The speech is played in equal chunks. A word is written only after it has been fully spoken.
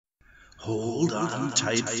Hold on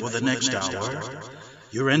tight for the next hour.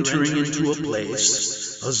 You're entering into a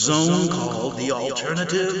place, a zone called the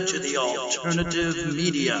alternative to the alternative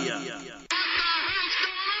media.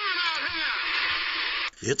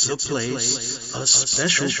 It's a place, a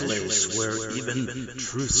special place where even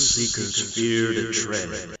truth seekers fear to tread.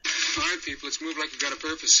 All right, people, let's move like we've got a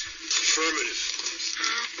purpose. Affirmative.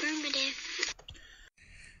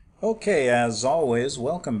 Okay, as always,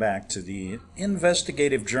 welcome back to the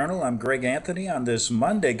Investigative Journal. I'm Greg Anthony. On this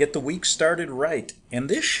Monday, get the week started right. And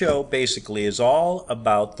this show basically is all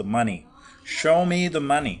about the money. Show me the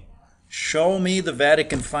money. Show me the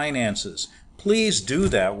Vatican finances. Please do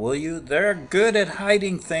that, will you? They're good at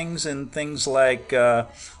hiding things in things like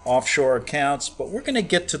offshore accounts, but we're going to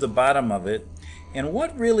get to the bottom of it. And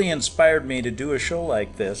what really inspired me to do a show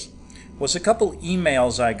like this was a couple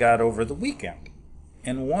emails I got over the weekend.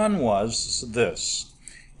 And one was this.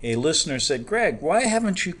 A listener said, Greg, why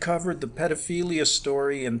haven't you covered the pedophilia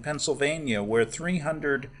story in Pennsylvania where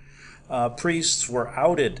 300 priests were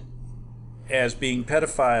outed as being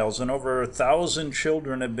pedophiles and over 1,000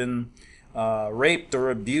 children have been raped or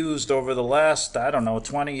abused over the last,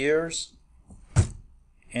 20 years?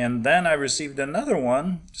 And then I received another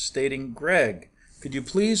one stating, Greg, could you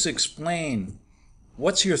please explain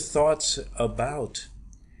what's your thoughts about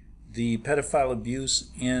the pedophile abuse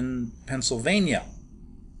in Pennsylvania?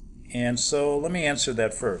 And so let me answer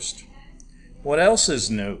that first. What else is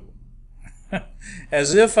new?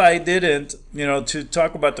 As if I didn't, to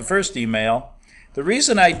talk about the first email, the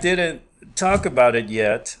reason I didn't talk about it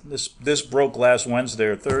yet, this broke last Wednesday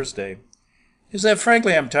or Thursday, is that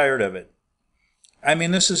frankly I'm tired of it. I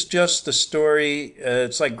mean, this is just the story,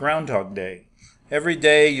 it's like Groundhog Day. Every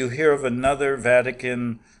day you hear of another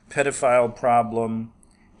Vatican pedophile problem.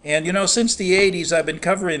 And, since the 80s, I've been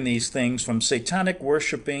covering these things from satanic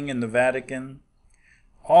worshiping in the Vatican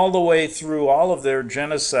all the way through all of their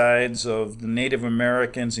genocides of the Native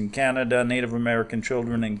Americans in Canada, Native American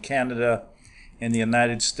children in Canada and the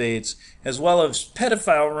United States, as well as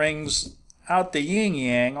pedophile rings out the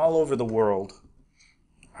yin-yang all over the world.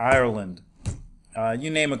 Ireland, you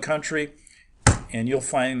name a country, and you'll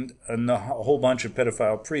find a whole bunch of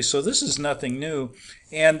pedophile priests. So this is nothing new.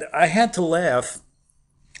 And I had to laugh.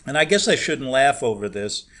 And I guess I shouldn't laugh over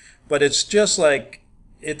this, but it's just like,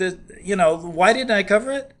 why didn't I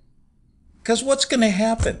cover it? Because what's going to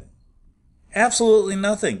happen? Absolutely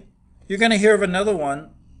nothing. You're going to hear of another one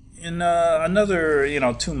in another,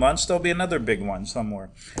 2 months. There'll be another big one somewhere.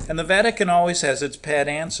 And the Vatican always has its pat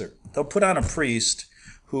answer. They'll put on a priest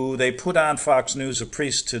who they put on Fox News, a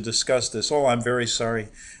priest to discuss this. Oh, I'm very sorry.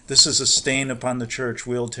 This is a stain upon the church.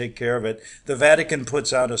 We'll take care of it. The Vatican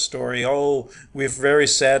puts out a story. Oh, we're very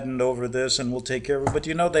saddened over this and we'll take care of it. But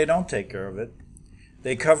they don't take care of it.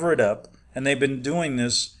 They cover it up, and they've been doing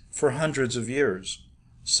this for hundreds of years.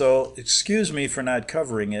 So excuse me for not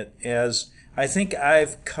covering it, as I think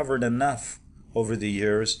I've covered enough over the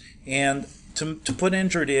years. And to put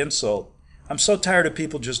injury to insult, I'm so tired of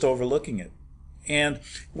people just overlooking it. And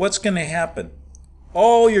what's going to happen?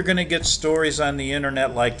 Oh, you're going to get stories on the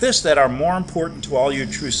internet like this that are more important to all you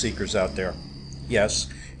truth seekers out there. Yes,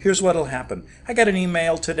 here's what'll happen. I got an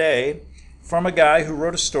email today from a guy who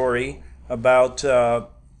wrote a story about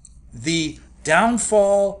the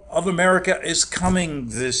downfall of America is coming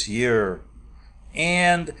this year.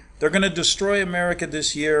 And they're going to destroy America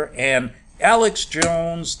this year. And Alex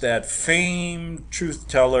Jones, that famed truth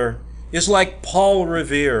teller, is like Paul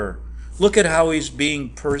Revere. Look at how he's being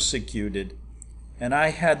persecuted. And I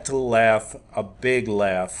had to laugh, a big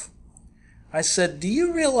laugh. I said, do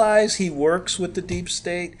you realize he works with the deep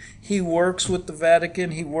state? He works with the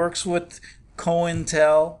Vatican. He works with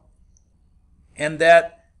COINTEL. And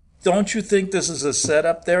that, don't you think this is a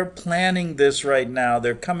setup? They're planning this right now.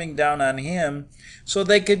 They're coming down on him so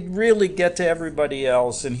they could really get to everybody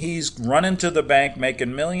else. And he's running to the bank,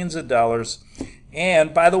 making millions of dollars.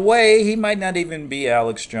 And, by the way, he might not even be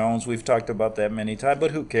Alex Jones. We've talked about that many times,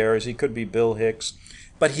 but who cares? He could be Bill Hicks.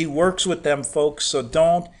 But he works with them folks, so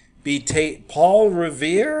don't be Paul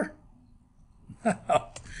Revere?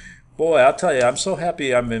 Boy, I'll tell you, I'm so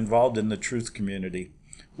happy I'm involved in the truth community.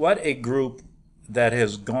 What a group that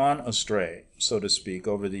has gone astray, so to speak,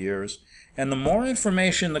 over the years. And the more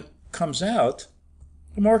information that comes out,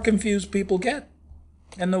 the more confused people get.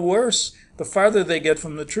 And the worse, the farther they get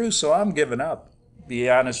from the truth. So I'm giving up. Be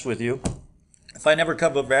honest with you. If I never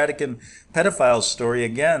cover a Vatican pedophile story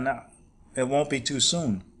again, it won't be too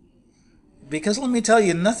soon. Because let me tell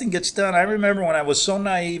you, nothing gets done. I remember when I was so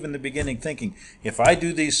naive in the beginning thinking, if I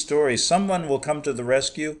do these stories, someone will come to the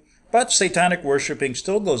rescue. But satanic worshiping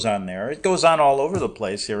still goes on there. It goes on all over the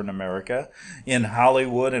place here in America, in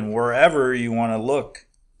Hollywood and wherever you want to look.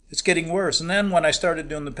 It's getting worse. And then when I started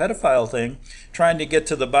doing the pedophile thing, trying to get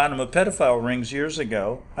to the bottom of pedophile rings years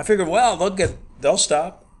ago, I figured, well, they'll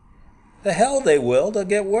stop. The hell they will. They'll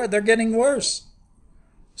get worse. They're getting worse.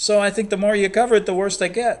 So I think the more you cover it, the worse they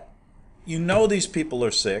get. You know these people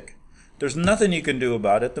are sick. There's nothing you can do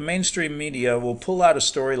about it. The mainstream media will pull out a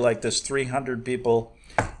story like this, 300 people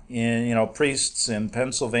priests in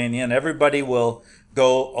Pennsylvania, and everybody will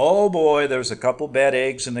go, oh boy, there's a couple bad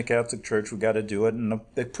eggs in the Catholic Church, we got to do it. And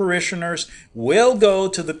the parishioners will go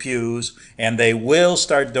to the pews and they will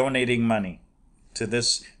start donating money to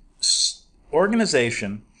this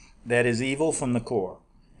organization that is evil from the core.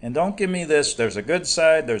 And don't give me this, there's a good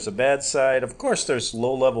side, there's a bad side. Of course there's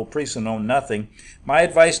low-level priests who know nothing. My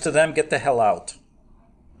advice to them, get the hell out.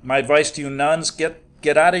 My advice to you nuns,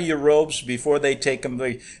 get out of your robes before they take them,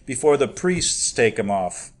 before the priests take them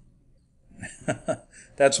off.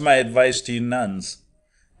 That's my advice to you nuns.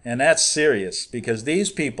 And that's serious, because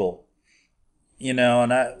these people,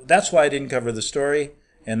 that's why I didn't cover the story,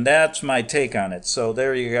 and that's my take on it. So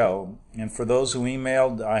there you go. And for those who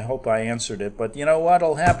emailed, I hope I answered it. But you know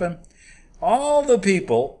what'll happen? All the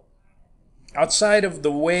people, outside of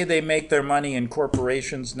the way they make their money in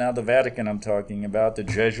corporations, now the Vatican I'm talking about, the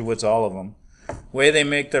Jesuits, all of them, way they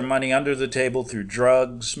make their money under the table through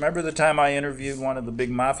drugs. Remember the time I interviewed one of the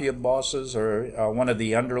big mafia bosses, or one of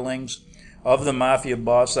the underlings of the mafia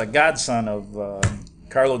boss, a godson of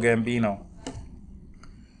Carlo Gambino,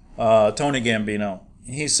 Tony Gambino.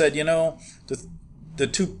 He said, the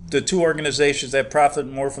two organizations that profit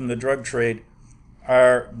more from the drug trade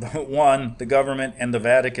are, one, the government and the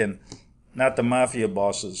Vatican, not the mafia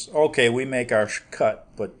bosses. Okay, we make our cut,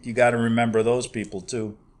 but you got to remember those people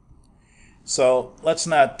too. So let's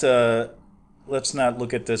not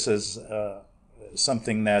look at this as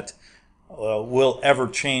something that will ever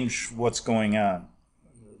change what's going on.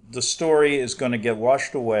 The story is going to get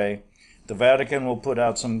washed away. The Vatican will put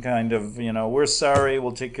out some kind of, we're sorry,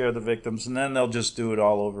 we'll take care of the victims, and then they'll just do it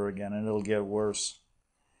all over again, and it'll get worse.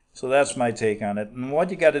 So that's my take on it. And what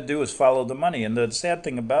you got to do is follow the money. And the sad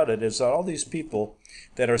thing about it is that all these people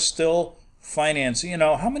that are still financing,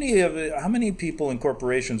 how many people in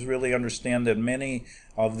corporations really understand that many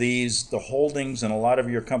of these, the holdings in a lot of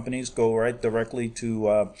your companies go right directly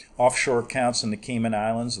to offshore accounts in the Cayman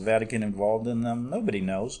Islands, the Vatican involved in them? Nobody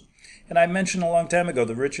knows. And I mentioned a long time ago,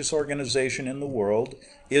 the richest organization in the world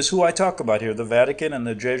is who I talk about here, the Vatican and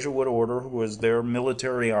the Jesuit order, who is their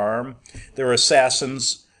military arm. They're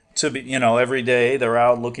assassins to be, every day they're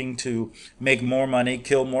out looking to make more money,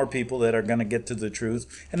 kill more people that are going to get to the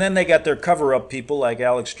truth. And then they got their cover-up people like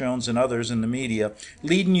Alex Jones and others in the media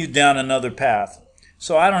leading you down another path.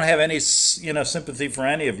 So I don't have any, sympathy for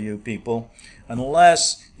any of you people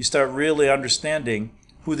unless you start really understanding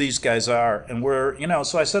who these guys are. And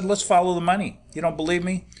so I said, let's follow the money. You don't believe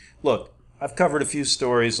me? Look, I've covered a few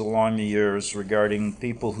stories along the years regarding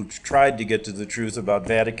people who tried to get to the truth about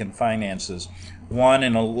Vatican finances. One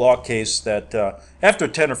in a law case that after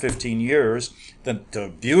 10 or 15 years,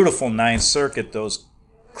 the beautiful Ninth Circuit, those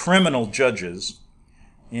criminal judges,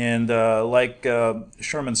 and like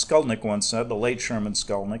Sherman Skolnick once said, the late Sherman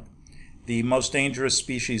Skolnick, the most dangerous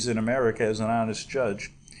species in America is an honest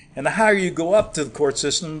judge. And the higher you go up to the court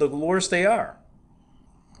system, the worse they are.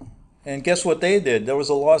 And guess what they did? There was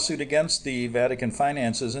a lawsuit against the Vatican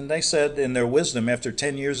finances, and they said in their wisdom, after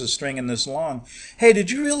 10 years of stringing this along, hey,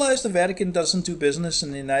 did you realize the Vatican doesn't do business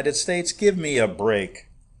in the United States? Give me a break.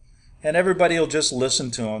 And everybody will just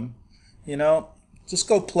listen to them. Just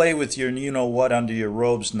go play with your you-know-what under your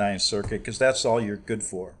robes, Ninth Circuit, because that's all you're good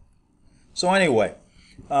for. So anyway,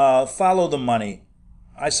 follow the money.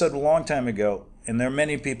 I said a long time ago, and there are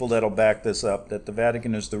many people that'll back this up, that the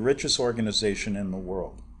Vatican is the richest organization in the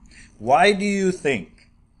world. Why do you think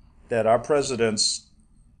that our presidents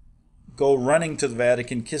go running to the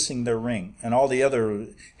Vatican, kissing their ring, and all the other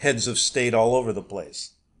heads of state all over the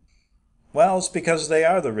place? Well, it's because they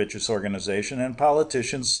are the richest organization, and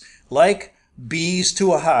politicians, like bees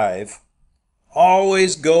to a hive,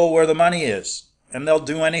 always go where the money is, and they'll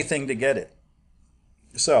do anything to get it.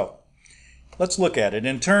 So, let's look at it.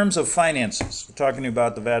 In terms of finances, we're talking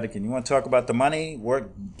about the Vatican. You want to talk about the money?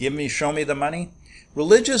 Show me the money?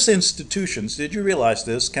 Religious institutions, did you realize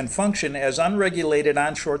this, can function as unregulated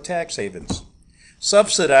onshore tax havens,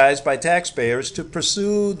 subsidized by taxpayers to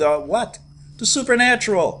pursue the what? The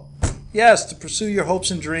supernatural. Yes, to pursue your hopes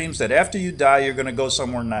and dreams that after you die, you're going to go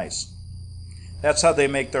somewhere nice. That's how they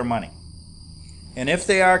make their money. And if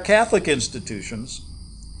they are Catholic institutions,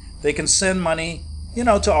 they can send money,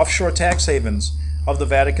 to offshore tax havens of the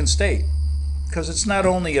Vatican State. Because it's not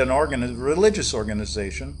only an religious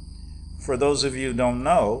organization, for those of you who don't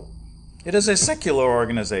know, it is a secular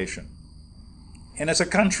organization. And it's a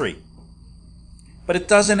country. But it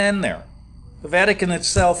doesn't end there. The Vatican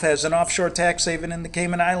itself has an offshore tax haven in the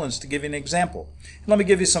Cayman Islands, to give you an example. Let me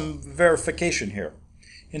give you some verification here.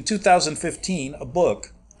 In 2015, a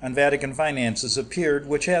book on Vatican finances appeared,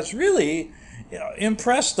 which has really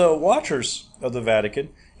impressed the watchers of the Vatican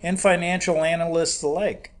and financial analysts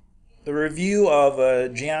alike. The review of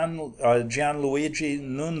Gianluigi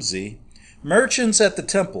Nunzi, Merchants at the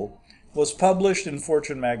Temple, was published in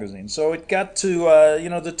Fortune magazine. So it got to,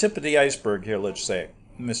 the tip of the iceberg here, let's say.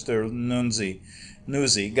 Mr.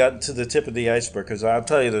 Nunzi got to the tip of the iceberg, because I'll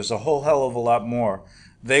tell you, there's a whole hell of a lot more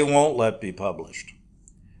they won't let be published.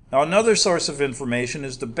 Now, another source of information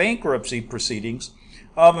is the bankruptcy proceedings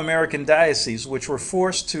of American dioceses, which were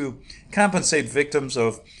forced to compensate victims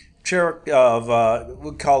of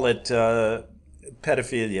we'll call it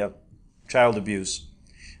pedophilia, child abuse.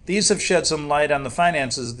 These have shed some light on the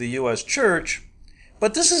finances of the U.S. Church,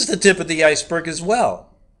 but this is the tip of the iceberg as well.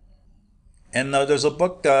 And there's a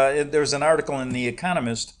book, there's an article in The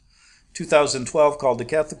Economist, 2012, called The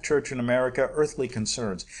Catholic Church in America, Earthly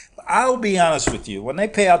Concerns. I'll be honest with you, when they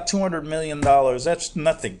pay out $200 million, that's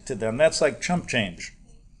nothing to them. That's like chump change.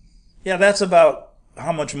 Yeah, that's about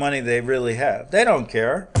how much money they really have. They don't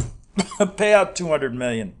care. Pay out $200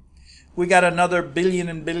 million. We got another billion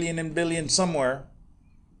and billion and billion somewhere.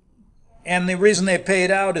 And the reason they pay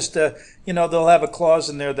it out is to, they'll have a clause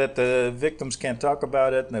in there that the victims can't talk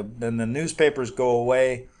about it, and the newspapers go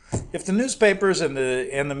away. If the newspapers and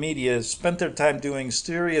the media spent their time doing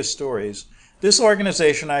serious stories, this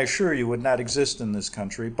organization, I assure you, would not exist in this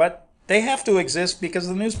country. But they have to exist because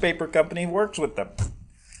the newspaper company works with them.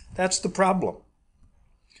 That's the problem.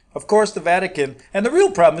 Of course, the Vatican, and the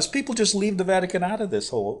real problem is people just leave the Vatican out of this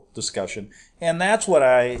whole discussion. And that's what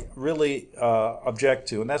I really object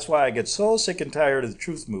to. And that's why I get so sick and tired of the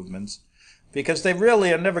truth movements, because they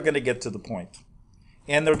really are never going to get to the point.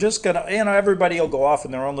 And they're just going to, everybody will go off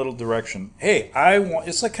in their own little direction. Hey,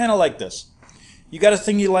 it's kind of like this. You got a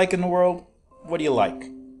thing you like in the world? What do you like?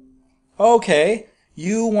 Okay,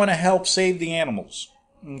 you want to help save the animals.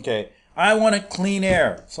 Okay. I want clean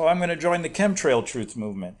air, so I'm going to join the chemtrail truth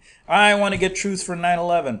movement. I want to get truth for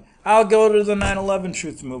 9/11. I'll go to the 9/11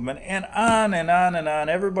 truth movement, and on and on and on.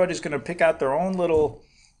 Everybody's going to pick out their own little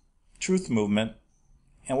truth movement.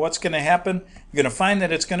 And what's going to happen? You're going to find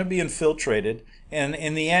that it's going to be infiltrated, and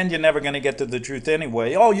in the end, you're never going to get to the truth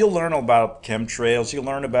anyway. Oh, you'll learn about chemtrails. You'll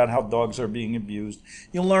learn about how dogs are being abused.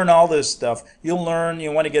 You'll learn all this stuff. You'll learn,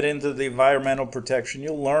 you want to get into the environmental protection.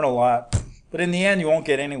 You'll learn a lot. But in the end, you won't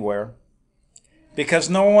get anywhere. Because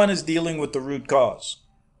no one is dealing with the root cause.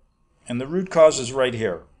 And the root cause is right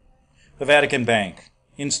here. The Vatican Bank.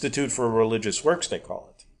 Institute for Religious Works, they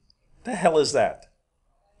call it. The hell is that?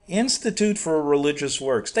 Institute for Religious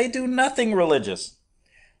Works. They do nothing religious.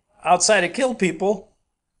 Outside of kill people.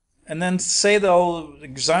 And then say they'll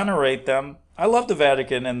exonerate them. I love the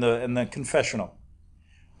Vatican and the confessional.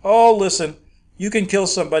 Oh, listen. You can kill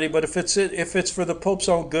somebody, but if it's for the Pope's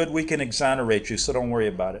own good, we can exonerate you, so don't worry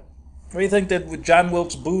about it. What do you think that with John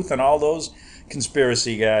Wilkes Booth and all those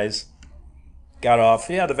conspiracy guys got off?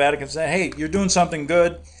 Yeah, the Vatican said, hey, you're doing something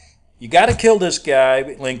good. You got to kill this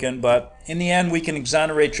guy, Lincoln, but in the end, we can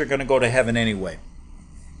exonerate. You're going to go to heaven anyway.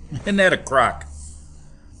 Isn't that a crock?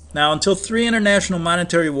 Now, until 3 international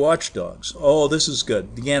monetary watchdogs, this is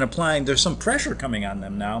good, began applying, there's some pressure coming on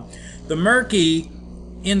them now. The murky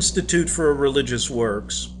Institute for Religious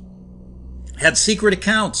Works had secret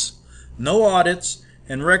accounts, no audits,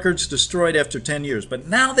 and records destroyed after 10 years. But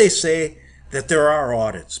now they say that there are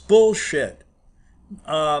audits. Bullshit.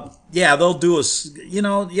 They'll do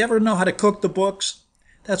you ever know how to cook the books?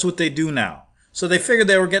 That's what they do now. So they figured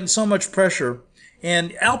they were getting so much pressure.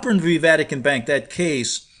 And Alpern v. Vatican Bank, that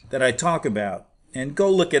case that I talk about, and go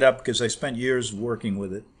look it up because I spent years working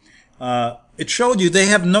with it, it showed you they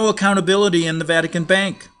have no accountability in the Vatican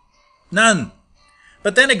Bank. None.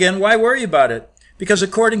 But then again, why worry about it? Because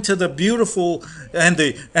according to the beautiful and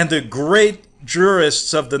the great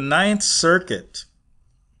jurists of the Ninth Circuit,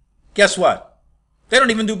 guess what? They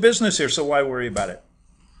don't even do business here, so why worry about it?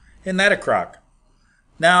 Isn't that a crock?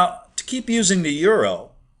 Now, to keep using the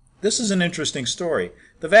euro, this is an interesting story.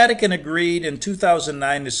 The Vatican agreed in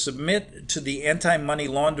 2009 to submit to the anti-money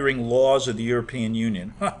laundering laws of the European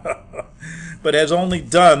Union, but has only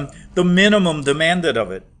done the minimum demanded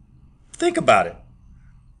of it. Think about it.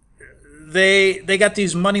 They got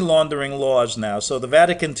these money laundering laws now, so the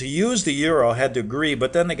Vatican, to use the euro, had to agree,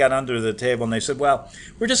 but then they got under the table and they said, well,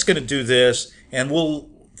 we're just going to do this, and we'll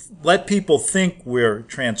let people think we're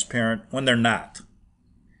transparent when they're not.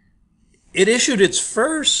 It issued its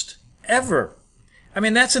first ever. I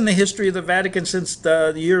mean, that's in the history of the Vatican since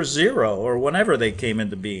the year zero, or whenever they came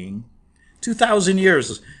into being. 2,000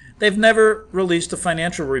 years. They've never released a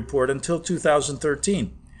financial report until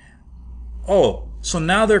 2013. Oh, so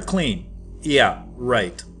now they're clean. Yeah,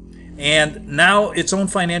 right. And now its own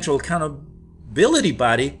financial accountability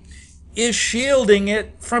body is shielding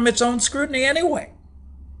it from its own scrutiny anyway.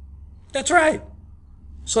 That's right.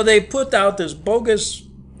 So they put out this bogus,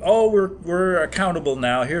 we're accountable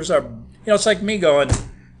now. Here's our, it's like me going,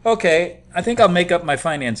 okay, I think I'll make up my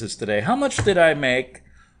finances today. How much did I make?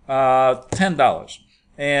 $10.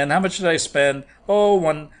 And how much did I spend?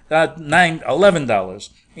 $11.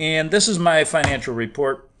 And this is my financial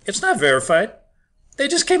report. It's not verified. They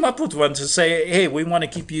just came up with one to say, hey, we want to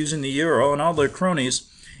keep using the euro, and all their cronies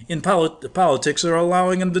in politics are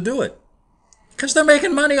allowing them to do it. Because they're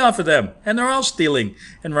making money off of them, and they're all stealing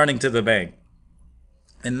and running to the bank.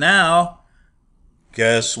 And now,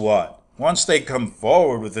 guess what? Once they come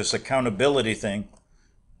forward with this accountability thing,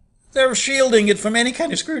 they're shielding it from any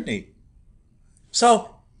kind of scrutiny.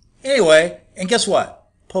 So, anyway, and guess what?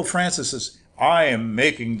 Pope Francis says, I am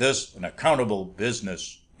making this an accountable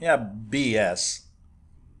business. Yeah, BS.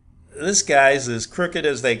 This guy's as crooked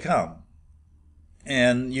as they come.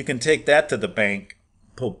 And you can take that to the bank,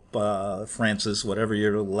 Pope Francis, whatever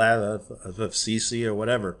your of CC or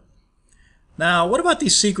whatever. Now, what about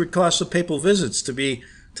these secret costs of papal visits? To be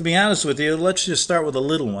honest with you, let's just start with a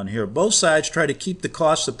little one here. Both sides try to keep the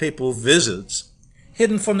cost of papal visits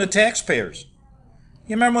hidden from the taxpayers.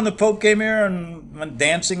 You remember when the Pope came here and went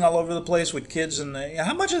dancing all over the place with kids?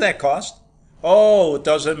 How much did that cost? Oh, it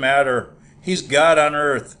doesn't matter. He's God on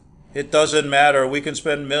earth. It doesn't matter. We can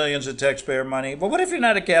spend millions of taxpayer money. But what if you're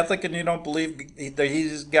not a Catholic and you don't believe that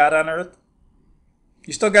he's God on earth?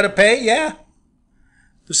 You still got to pay? Yeah.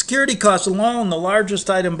 The security costs alone, the largest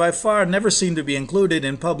item by far, never seem to be included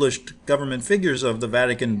in published government figures of the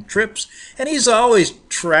Vatican trips. And he's always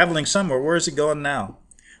traveling somewhere. Where is he going now?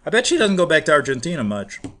 I bet he doesn't go back to Argentina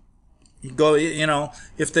much. He'd go,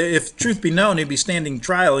 if truth be known, he'd be standing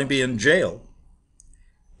trial, he'd be in jail.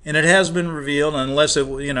 And it has been revealed, unless if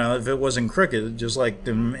it wasn't crooked, just like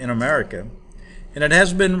in America. And it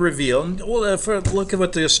has been revealed, look at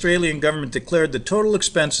what the Australian government declared the total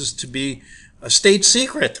expenses to be a state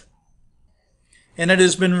secret. And it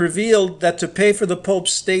has been revealed that to pay for the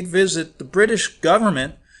Pope's state visit, the British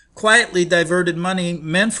government quietly diverted money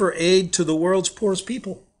meant for aid to the world's poorest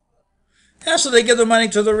people. Yeah, so they give the money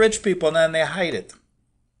to the rich people and then they hide it.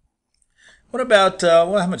 What about,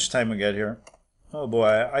 how much time we got here? Oh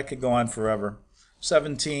boy, I could go on forever.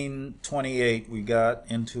 17:28 we got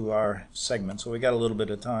into our segment, so we got a little bit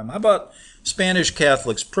of time. How about Spanish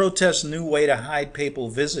Catholics protest new way to hide papal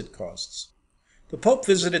visit costs? The Pope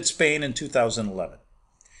visited Spain in 2011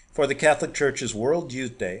 for the Catholic Church's World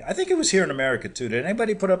Youth Day. I think it was here in America too. Did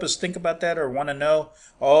anybody put up a stink about that or want to know?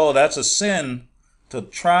 Oh, that's a sin to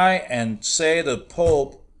try and say the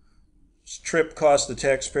Pope's trip cost the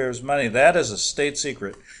taxpayers money. That is a state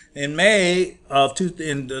secret. In May of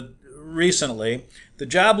recently, the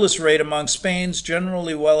jobless rate among Spain's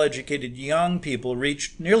generally well-educated young people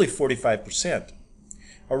reached nearly 45%,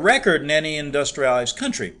 a record in any industrialized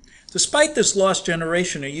country. Despite this lost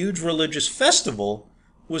generation, a huge religious festival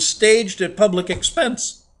was staged at public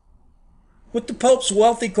expense, with the Pope's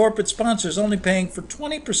wealthy corporate sponsors only paying for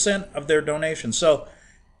 20% of their donations. So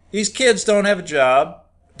these kids don't have a job.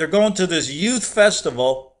 They're going to this youth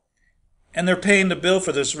festival, and they're paying the bill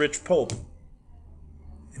for this rich Pope,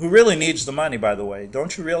 who really needs the money, by the way.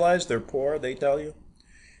 Don't you realize they're poor, they tell you?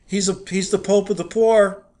 He's the Pope of the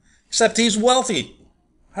poor, except he's wealthy.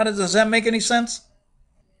 Does that make any sense?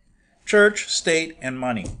 Church, state, and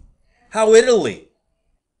money. How Italy,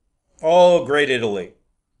 oh, great Italy,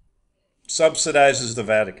 subsidizes the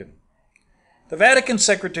Vatican. The Vatican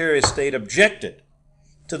Secretary of State objected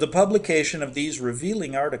to the publication of these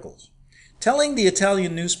revealing articles, telling the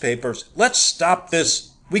Italian newspapers, let's stop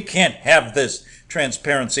this. We can't have this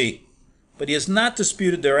transparency. But he has not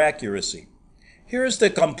disputed their accuracy. Here is the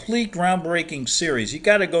complete groundbreaking series. You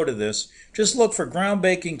got to go to this. Just look for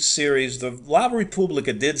groundbreaking series. The La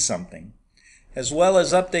Repubblica did something, as well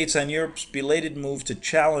as updates on Europe's belated move to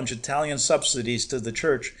challenge Italian subsidies to the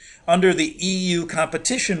church under the EU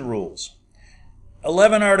competition rules.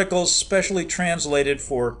 11 articles specially translated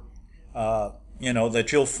for,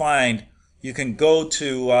 that you'll find. You can go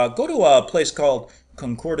to a place called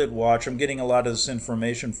Concordat Watch. I'm getting a lot of this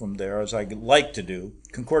information from there, as I like to do.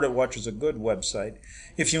 Concordat Watch is a good website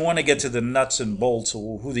if you want to get to the nuts and bolts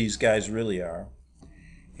of who these guys really are.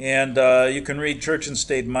 And you can read Church and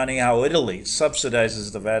State Money, how Italy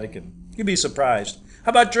subsidizes the Vatican. You'd be surprised. How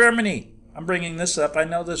about Germany? I'm bringing this up. I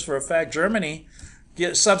know this for a fact. Germany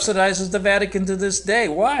subsidizes the Vatican to this day.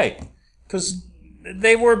 Why? Because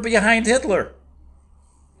they were behind Hitler.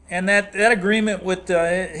 And that agreement with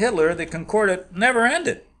Hitler, the Concordat, never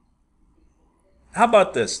ended. How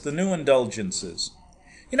about this? The new indulgences.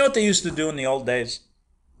 You know what they used to do in the old days?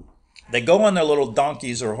 They go on their little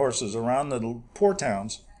donkeys or horses around the poor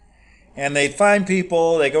towns, and they find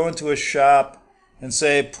people, they go into a shop and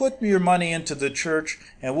say, put your money into the church,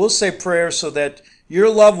 and we'll say prayers so that your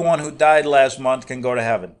loved one who died last month can go to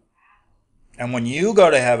heaven. And when you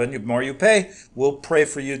go to heaven, the more you pay, we'll pray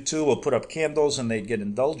for you too. We'll put up candles, and they'd get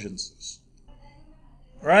indulgences.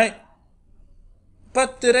 Right?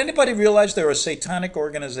 But did anybody realize they're a satanic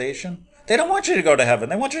organization? They don't want you to go to heaven.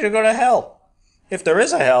 They want you to go to hell. If there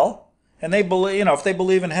is a hell, and they believe, if they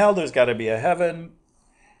believe in hell, there's got to be a heaven.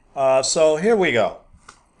 So here we go.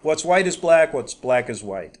 What's white is black. What's black is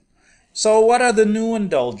white. So what are the new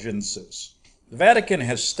indulgences? The Vatican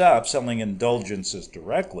has stopped selling indulgences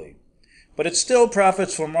directly, but it still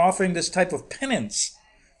profits from offering this type of penance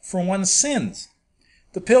for one's sins.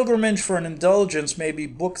 The pilgrimage for an indulgence may be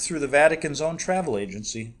booked through the Vatican's own travel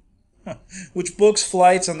agency, which books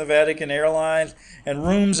flights on the Vatican Airlines and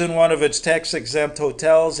rooms in one of its tax-exempt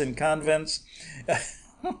hotels and convents.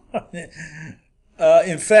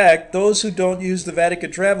 In fact, those who don't use the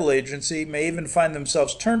Vatican Travel Agency may even find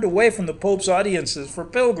themselves turned away from the Pope's audiences for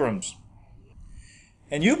pilgrims.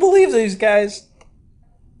 And you believe these guys?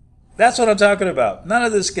 That's what I'm talking about. None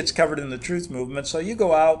of this gets covered in the Truth Movement, so you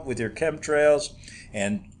go out with your chemtrails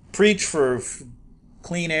and preach for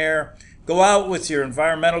clean air. Go out with your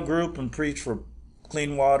environmental group and preach for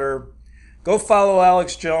clean water. Go follow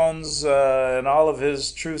Alex Jones and all of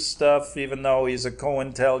his truth stuff, even though he's a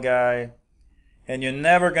COINTEL guy. And you're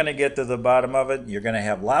never going to get to the bottom of it. You're going to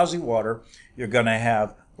have lousy water. You're going to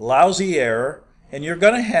have lousy air. And you're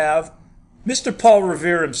going to have Mr. Paul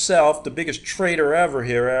Revere himself, the biggest traitor ever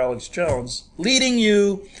here, Alex Jones, leading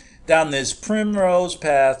you down this primrose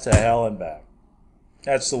path to hell and back.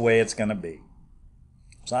 That's the way it's going to be.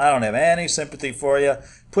 So I don't have any sympathy for you.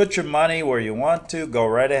 Put your money where you want to. Go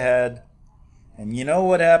right ahead. And you know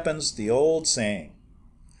what happens? The old saying.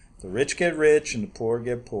 The rich get rich and the poor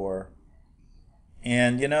get poor.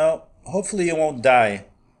 And, hopefully you won't die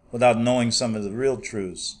without knowing some of the real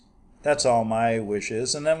truths. That's all my wish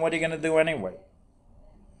is. And then what are you going to do anyway?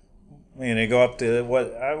 You're going to go up to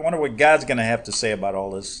I wonder what God's going to have to say about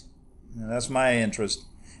all this. That's my interest.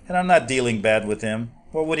 And I'm not dealing bad with him.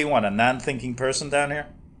 What would he want, a non-thinking person down here?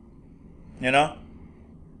 I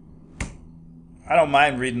don't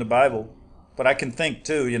mind reading the Bible, but I can think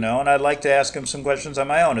too, and I'd like to ask him some questions on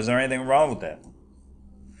my own. Is there anything wrong with that?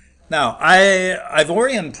 Now,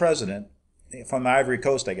 Ivorian president, from the Ivory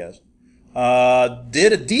Coast, I guess,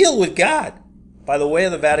 did a deal with God by the way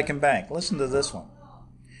of the Vatican Bank. Listen to this one.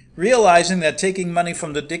 Realizing that taking money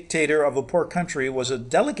from the dictator of a poor country was a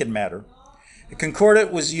delicate matter, the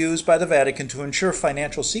Concordat was used by the Vatican to ensure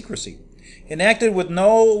financial secrecy. Enacted with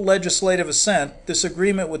no legislative assent, this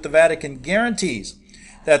agreement with the Vatican guarantees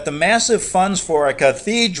that the massive funds for a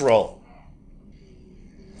cathedral,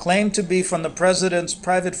 claimed to be from the president's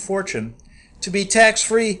private fortune, to be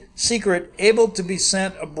tax-free, secret, able to be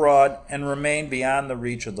sent abroad, and remain beyond the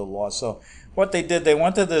reach of the law. So what they did, they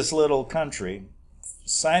went to this little country,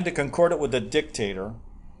 signed a concordat with a dictator,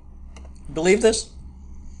 believe this?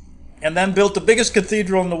 And then built the biggest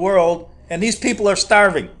cathedral in the world, and these people are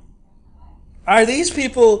starving. Are these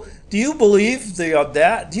people, do you believe do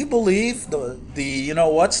you believe the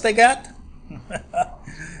whats they got?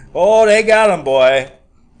 Oh, they got them, boy.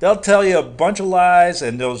 They'll tell you a bunch of lies,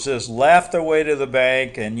 and they'll just laugh their way to the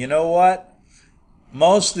bank. And you know what?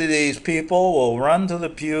 Most of these people will run to the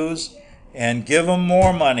pews and give them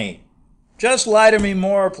more money. Just lie to me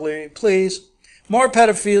more, please. More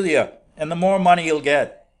pedophilia, and the more money you'll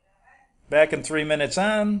get. Back in 3 minutes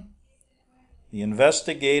on the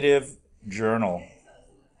Investigative Journal.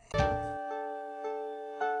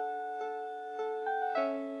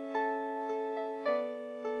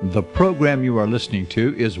 The program you are listening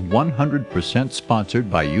to is 100% sponsored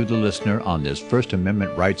by you, the listener, on this First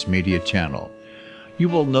Amendment Rights Media channel. You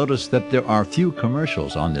will notice that there are few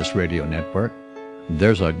commercials on this radio network.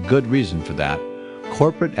 There's a good reason for that.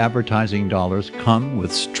 Corporate advertising dollars come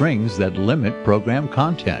with strings that limit program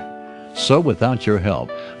content. So without your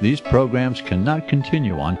help, these programs cannot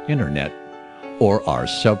continue on internet or our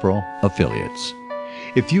several affiliates.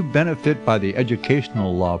 If you benefit by the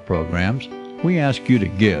educational law programs, we ask you to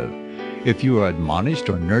give. If you are admonished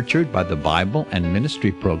or nurtured by the Bible and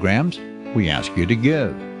ministry programs, we ask you to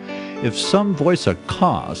give. if some voice a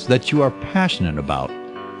cause that you are passionate about,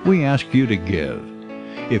 we ask you to give.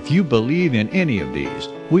 If you believe in any of these,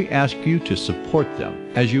 we ask you to support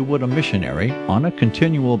them as you would a missionary on a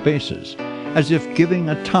continual basis, as if giving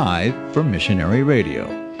a tithe for missionary radio.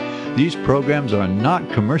 These programs are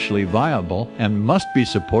not commercially viable and must be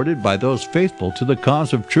supported by those faithful to the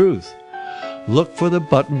cause of truth. Look for the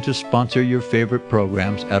button to sponsor your favorite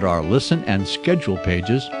programs at our listen and schedule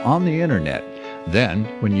pages on the internet. Then,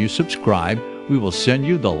 when you subscribe, we will send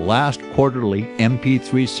you the last quarterly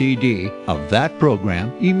MP3 CD of that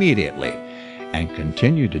program immediately, and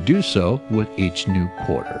continue to do so with each new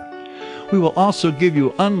quarter. We will also give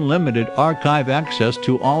you unlimited archive access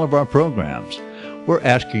to all of our programs. We're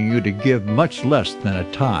asking you to give much less than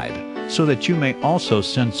a tithe, so that you may also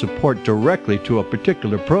send support directly to a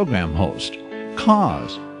particular program host,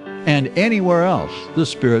 cause, and anywhere else the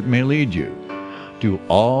Spirit may lead you. Do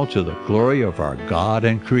all to the glory of our God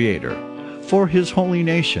and Creator, for His holy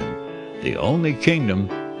nation, the only kingdom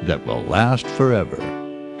that will last forever.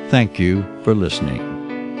 Thank you for listening.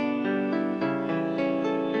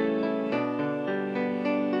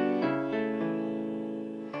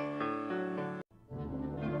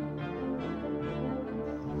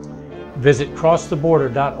 Visit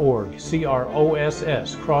crosstheborder.org,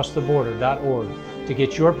 C-R-O-S-S, crosstheborder.org, to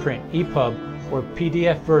get your print, EPUB, or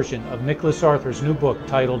PDF version of Nicholas Arthur's new book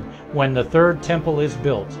titled When the Third Temple is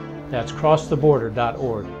Built. That's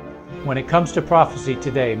crosstheborder.org. When it comes to prophecy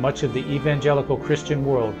today, much of the evangelical Christian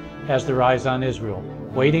world has their eyes on Israel,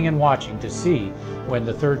 waiting and watching to see when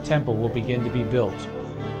the third temple will begin to be built.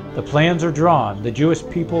 The plans are drawn. The Jewish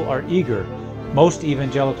people are eager. Most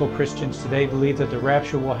evangelical Christians today believe that the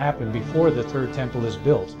rapture will happen before the third temple is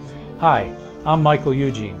built. Hi, I'm Michael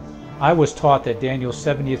Eugene. I was taught that Daniel's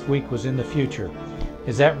 70th week was in the future.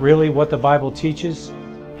 Is that really what the Bible teaches?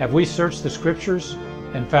 Have we searched the Scriptures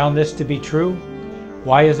and found this to be true?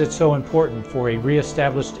 Why is it so important for a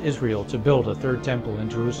re-established Israel to build a third temple in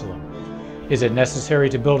Jerusalem? Is it necessary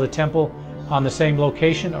to build a temple on the same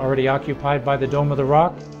location already occupied by the Dome of the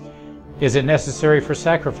Rock? Is it necessary for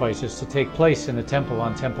sacrifices to take place in the temple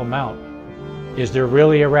on Temple Mount? Is there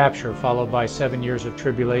really a rapture followed by 7 years of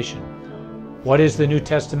tribulation? What is the New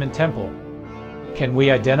Testament temple? Can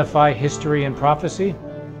we identify history and prophecy?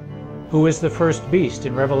 Who is the first beast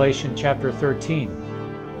in Revelation chapter 13?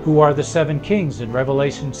 Who are the 7 kings in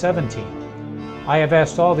Revelation 17? I have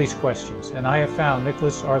asked all these questions, and I have found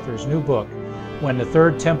Nicholas Arthur's new book, When the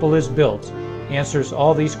Third Temple is Built, answers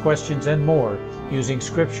all these questions and more using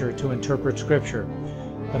Scripture to interpret Scripture.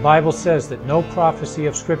 The Bible says that no prophecy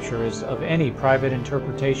of Scripture is of any private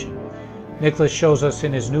interpretation. Nicholas shows us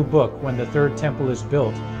in his new book, When the Third Temple is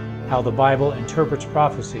Built, how the Bible interprets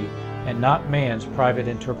prophecy and not man's private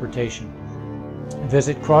interpretation.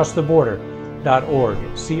 Visit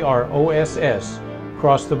crosstheborder.org, C-R-O-S-S,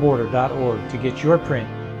 crosstheborder.org, to get your print,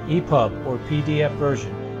 EPUB, or PDF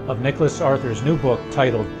version of Nicholas Arthur's new book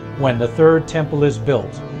titled When the Third Temple is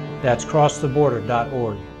Built. That's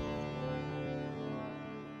crosstheborder.org.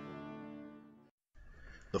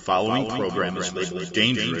 The following program is labeled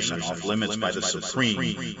dangerous and off limits by the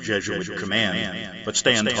supreme Jesuit command. But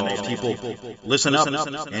stand tall, people. Listen up,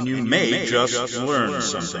 and you may just learn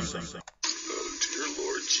something. Oh, dear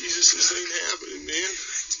Lord Jesus, this ain't happening, man.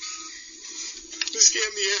 This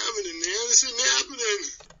can't be happening, man. This isn't happening.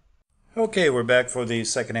 Okay, we're back for the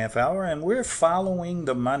second half hour, and we're following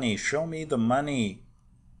the money. Show me the money,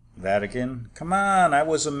 Vatican. Come on, I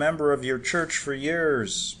was a member of your church for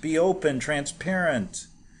years. Be open, transparent.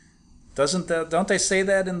 Don't they say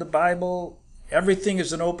that in the Bible? Everything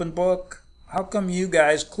is an open book. How come you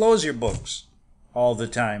guys close your books all the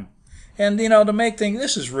time? And to make things,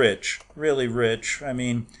 this is rich, really rich. I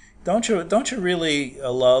mean, don't you really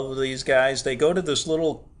love these guys? They go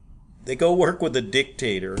work with a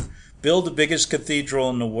dictator, build the biggest cathedral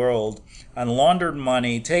in the world on laundered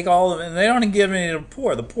money, take all of it, and they don't even give any to the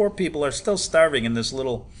poor. The poor people are still starving in this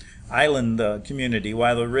little island community,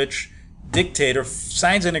 while the rich dictator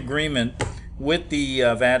signs an agreement with the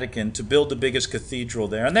Vatican to build the biggest cathedral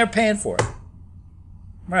there, and they're paying for it.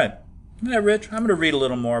 Right. Isn't that rich? I'm going to read a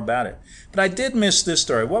little more about it. But I did miss this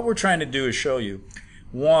story. What we're trying to do is show you,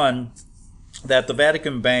 one, that the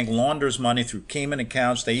Vatican Bank launders money through Cayman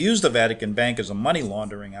accounts. They use the Vatican Bank as a money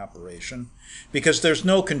laundering operation because there's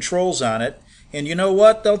no controls on it. And you know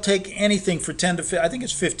what? They'll take anything for 10 to 15, I think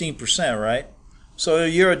it's 15%, right? So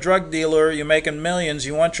you're a drug dealer, you're making millions,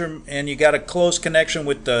 and you got a close connection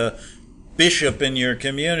with the bishop in your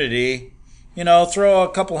community. Throw a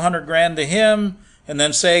couple $100,000 to him and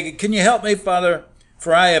then say, "Can you help me, Father?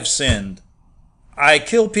 For I have sinned. I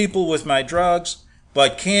kill people with my drugs.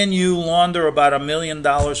 but can you launder about $1 million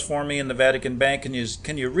for me in the Vatican Bank?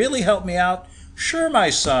 Can you really help me out? Sure, my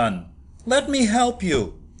son. Let me help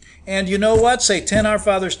you. And you know what? Say 10 Our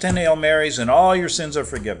Fathers, 10 Hail Marys, and all your sins are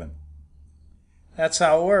forgiven. That's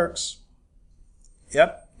how it works.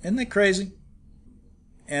 Yep. Isn't it crazy?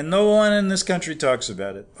 And no one in this country talks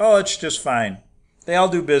about it. Oh, it's just fine. They all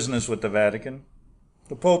do business with the Vatican.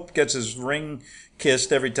 The Pope gets his ring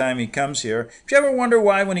kissed every time he comes here. Do you ever wonder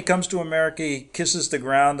why when he comes to America he kisses the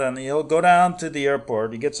ground? He'll go down to the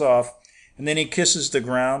airport, he gets off, and then he kisses the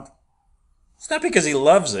ground? It's not because he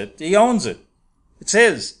loves it. He owns it. It's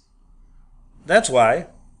his. That's why.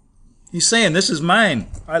 He's saying, this is mine.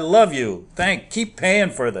 I love you. Keep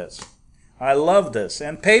paying for this. I love this.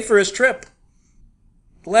 And pay for his trip.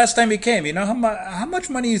 The last time he came, you know how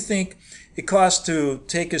much money you think it cost to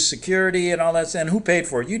take his security and all that? And who paid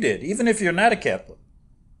for it? You did, even if you're not a Catholic.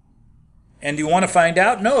 And you want to find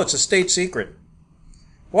out? No, it's a state secret.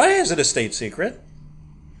 Why is it a state secret?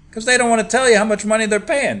 Because they don't want to tell you how much money they're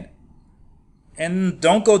paying. And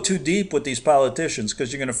don't go too deep with these politicians,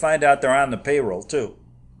 because you're going to find out they're on the payroll too,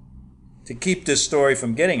 to keep this story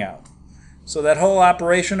from getting out. So that whole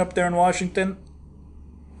operation up there in Washington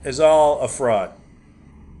is all a fraud.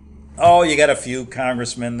 Oh, you got a few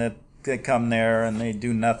congressmen that come there and they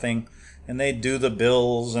do nothing, and they do the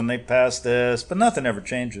bills and they pass this, but nothing ever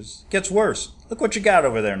changes. It gets worse. Look what you got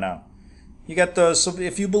over there now. You got so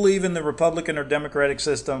if you believe in the Republican or Democratic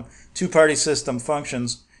system, two-party system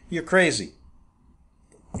functions, you're crazy.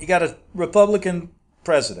 You got a Republican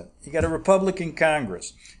president. You got a Republican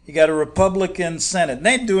Congress. You got a Republican Senate. And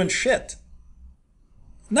they ain't doing shit.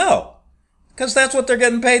 No. Because that's what they're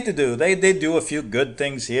getting paid to do. They do a few good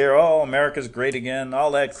things here. Oh, America's great again. All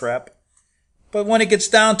that crap. But when it gets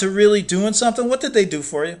down to really doing something, what did they do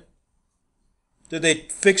for you? Did they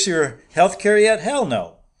fix your health care yet? Hell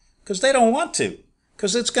no. Because they don't want to.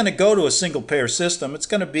 Because it's going to go to a single-payer system. It's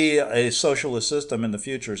going to be a socialist system in the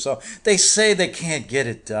future. So they say they can't get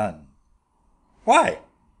it done. Why?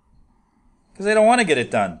 Because they don't want to get it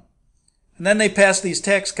done. And then they pass these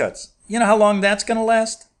tax cuts. You know how long that's going to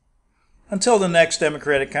last? Until the next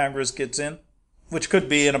Democratic Congress gets in, which could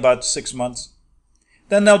be in about 6 months.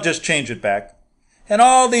 Then they'll just change it back. And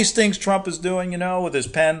all these things Trump is doing, with his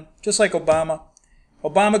pen, just like Obama.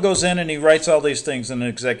 Obama goes in and he writes all these things in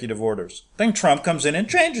executive orders. Then Trump comes in and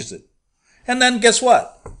changes it. And then guess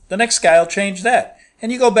what? The next guy will change that.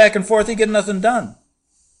 And you go back and forth, you get nothing done.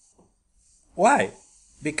 Why?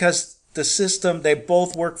 Because the system, they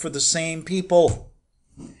both work for the same people.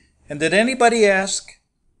 And did anybody ask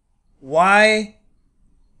why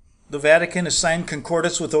the Vatican has signed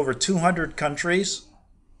concordats with over 200 countries?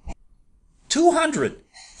 200!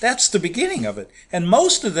 That's the beginning of it. And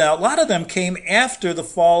most of them, a lot of them came after the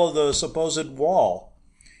fall of the supposed wall.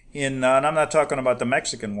 And I'm not talking about the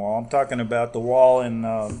Mexican wall. I'm talking about the wall in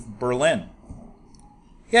Berlin.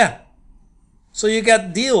 Yeah. So you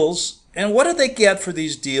got deals. And what do they get for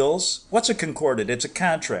these deals? What's a concordat? It's a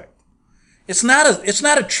contract. It's not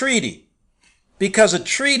a treaty. Because a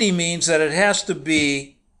treaty means that it has to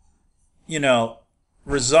be,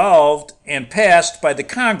 resolved and passed by the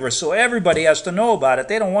Congress, so everybody has to know about it.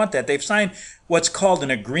 They don't want that. They've signed what's called an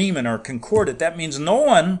agreement or concordat. That means no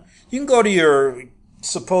one, you can go to your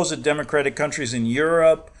supposed democratic countries in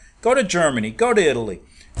Europe, go to Germany, go to Italy.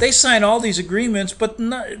 They sign all these agreements, but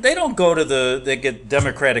they don't go to they get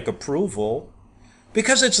democratic approval,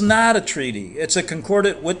 because it's not a treaty. It's a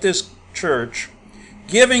concordat with this church,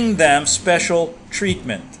 giving them special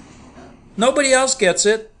treatment. Nobody else gets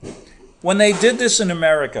it. When they did this in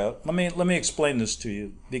America, let me explain this to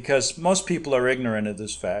you, because most people are ignorant of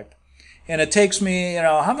this fact. And it takes me,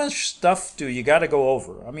 how much stuff do you got to go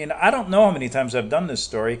over? I don't know how many times I've done this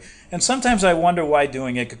story, and sometimes I wonder why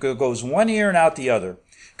doing it goes one ear and out the other.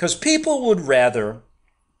 Because people would rather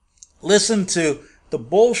listen to the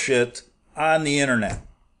bullshit on the internet.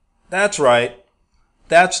 That's right.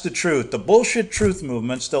 That's the truth. The bullshit truth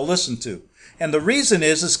movements they'll listen to. And the reason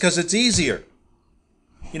is because it's easier.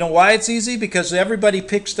 You know why it's easy? Because everybody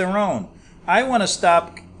picks their own. I want to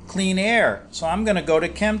stop clean air, so I'm going to go to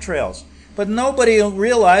chemtrails. But nobody will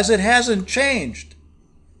realize it hasn't changed.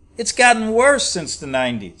 It's gotten worse since the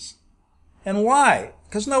 90s. And why?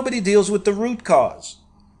 Because nobody deals with the root cause.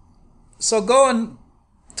 So go and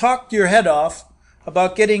talk your head off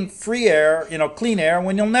about getting free air, clean air,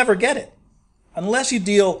 when you'll never get it. Unless you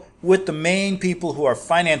deal with the main people who are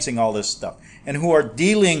financing all this stuff and who are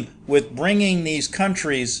dealing with bringing these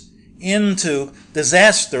countries into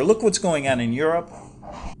disaster. Look what's going on in Europe.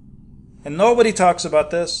 And nobody talks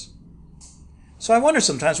about this. So I wonder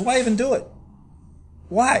sometimes, why even do it?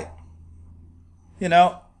 Why?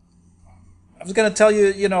 I was going to tell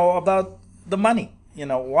you, about the money.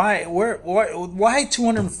 Why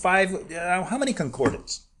 205? How many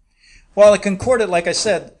concordats? Well, a concordat, like I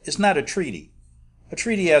said, is not a treaty. A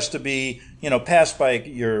treaty has to be, passed by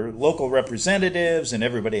your local representatives, and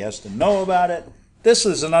everybody has to know about it. This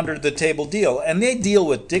is an under-the-table deal, and they deal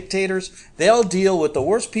with dictators. They'll deal with the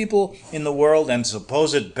worst people in the world and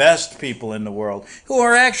supposed best people in the world, who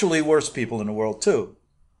are actually worst people in the world, too.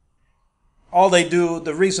 All they do,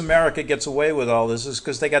 the reason America gets away with all this is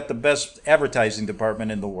because they got the best advertising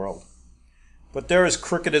department in the world. But they're as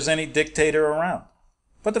crooked as any dictator around.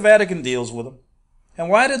 But the Vatican deals with them. And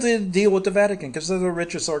why do they deal with the Vatican? Because they're the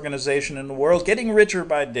richest organization in the world, getting richer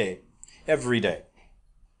by day, every day.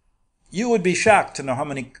 You would be shocked to know how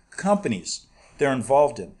many companies they're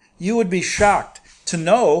involved in. You would be shocked to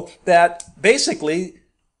know that basically,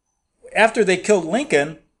 after they killed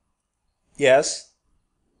Lincoln, yes,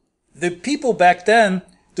 the people back then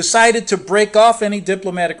decided to break off any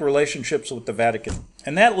diplomatic relationships with the Vatican.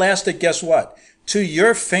 And that lasted, guess what? To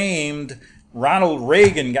your famed Ronald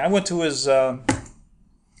Reagan. I went to his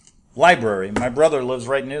library. My brother lives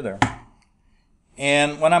right near there.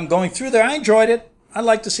 And when I'm going through there, I enjoyed it. I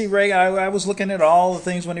like to see Reagan. I was looking at all the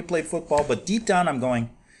things when he played football, but deep down I'm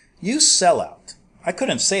going, you sellout. I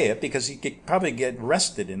couldn't say it because he could probably get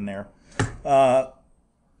arrested in there.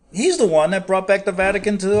 He's the one that brought back the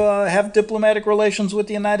Vatican to have diplomatic relations with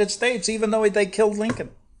the United States, even though they killed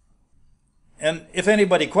Lincoln. And if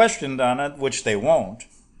anybody questioned on it, which they won't,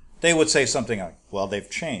 they would say something like, well, they've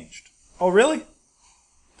changed. Oh, really?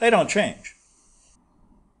 They don't change.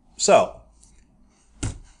 So,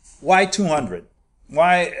 why 200?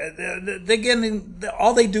 Why they get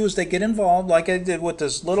all they do is they get involved, like I did with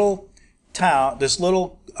this little town, this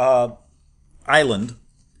little island,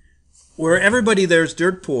 where everybody there is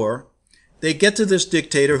dirt poor. They get to this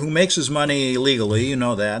dictator who makes his money illegally, you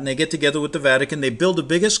know that, and they get together with the Vatican. They build the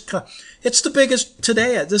biggest. It's the biggest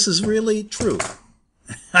today. This is really true.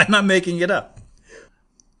 I'm not making it up.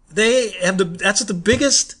 They have that's the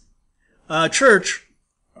biggest church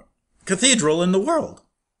cathedral in the world.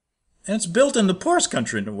 And it's built in the poorest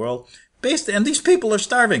country in the world. And these people are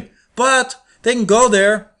starving. But they can go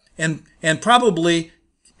there and probably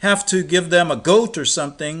have to give them a goat or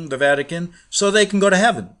something, the Vatican, so they can go to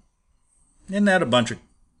heaven. Isn't that a bunch of...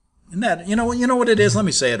 You know what it is? Let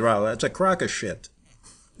me say it, Raul. It's a crock of shit,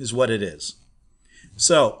 is what it is.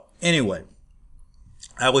 So, anyway,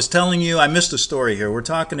 I was telling you, I missed a story here. We're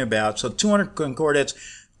talking about, 200 concordats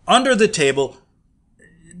under the table.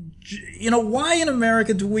 Why in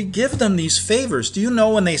America do we give them these favors? Do you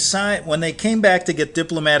know when they came back to get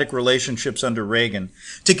diplomatic relationships under Reagan,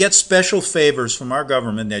 to get special favors from our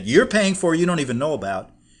government that you're paying for, you don't even know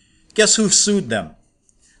about? Guess who sued them?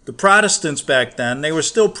 The Protestants back then. They were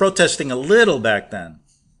still protesting a little back then.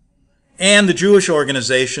 And the Jewish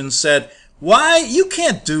organizations said, why? You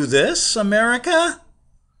can't do this, America.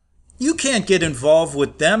 You can't get involved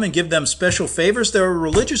with them and give them special favors. They're a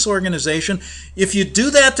religious organization. If you do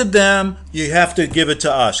that to them, you have to give it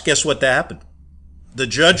to us. Guess what happened? The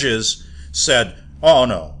judges said, oh,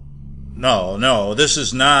 no, this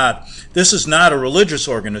is not a religious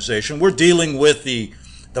organization. We're dealing with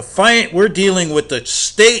we're dealing with the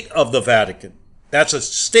state of the Vatican. That's a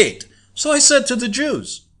state. So I said to the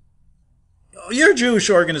Jews, you're a Jewish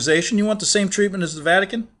organization. You want the same treatment as the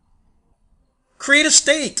Vatican? Create a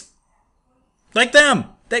state. Like them.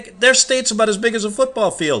 Their state's about as big as a football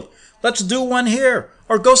field. Let's do one here.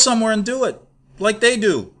 Or go somewhere and do it. Like they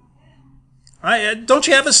do. Don't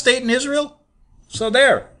you have a state in Israel? So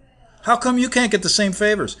there. How come you can't get the same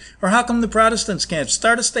favors? Or how come the Protestants can't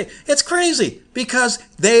start a state? It's crazy. Because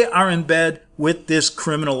they are in bed with this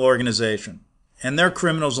criminal organization. And they're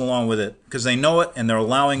criminals along with it. Because they know it and they're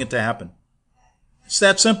allowing it to happen. It's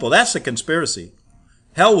that simple. That's a conspiracy.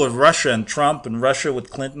 Hell with Russia and Trump and Russia with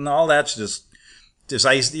Clinton. All that's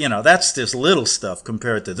that's just little stuff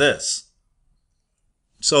compared to this.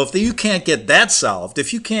 So if you can't get that solved,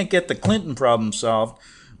 if you can't get the Clinton problem solved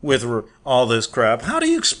with all this crap, how do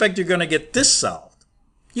you expect you're going to get this solved?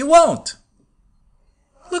 You won't.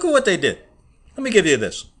 Look at what they did. Let me give you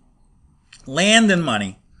this. Land and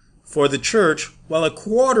money for the church while a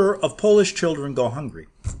quarter of Polish children go hungry.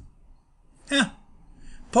 Yeah.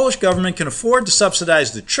 Polish government can afford to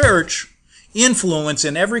subsidize the church influence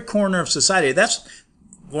in every corner of society. That's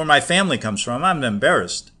where my family comes from. I'm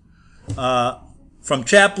embarrassed. From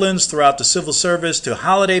chaplains throughout the civil service to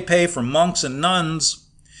holiday pay for monks and nuns,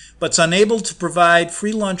 but it's unable to provide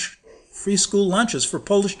free school lunches for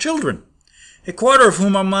Polish children, a quarter of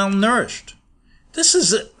whom are malnourished. This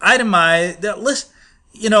is itemized. That list,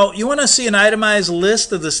 you want to see an itemized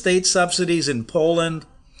list of the state subsidies in Poland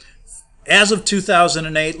as of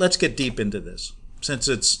 2008, let's get deep into this, since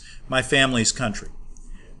it's my family's country.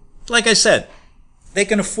 Like I said, they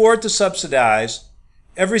can afford to subsidize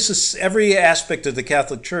every aspect of the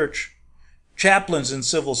Catholic Church, chaplains in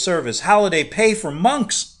civil service, holiday pay for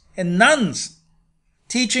monks and nuns,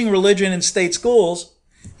 teaching religion in state schools,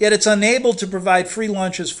 yet it's unable to provide free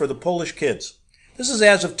lunches for the Polish kids. This is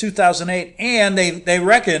as of 2008, and they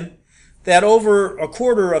reckon that over a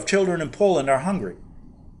quarter of children in Poland are hungry.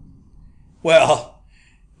 Well,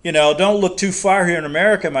 don't look too far here in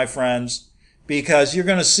America, my friends, because you're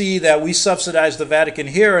going to see that we subsidize the Vatican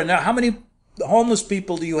here. And now, how many homeless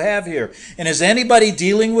people do you have here? And is anybody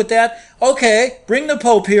dealing with that? Okay, bring the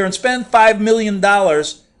Pope here and spend $5 million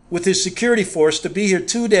with his security force to be here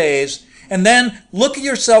 2 days, and then look at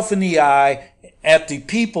yourself in the eye at the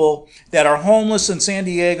people that are homeless in San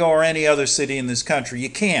Diego or any other city in this country. You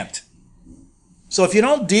can't. So if you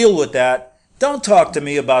don't deal with that, don't talk to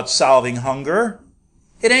me about solving hunger.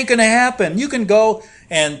 It ain't going to happen. You can go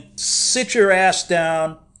and sit your ass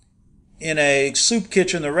down in a soup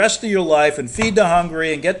kitchen the rest of your life and feed the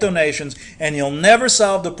hungry and get donations, and you'll never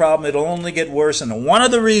solve the problem. It'll only get worse. And one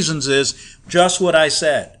of the reasons is just what I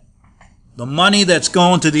said. The money that's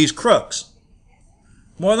going to these crooks.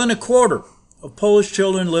 More than a quarter of Polish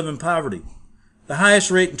children live in poverty, the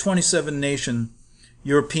highest rate in 27-nation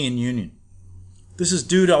European Union. This is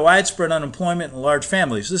due to widespread unemployment and large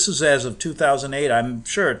families. This is as of 2008. I'm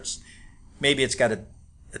sure maybe it's got a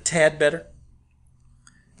tad better.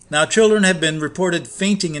 Now, children have been reported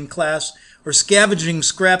fainting in class or scavenging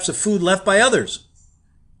scraps of food left by others.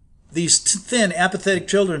 These thin, apathetic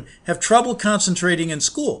children have trouble concentrating in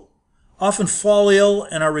school, often fall ill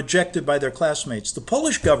and are rejected by their classmates. The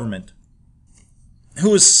Polish government,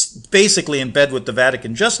 who is basically in bed with the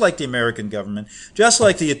Vatican, just like the American government, just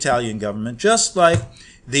like the Italian government, just like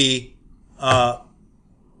the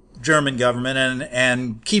German government,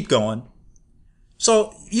 and keep going.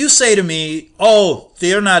 So you say to me, oh,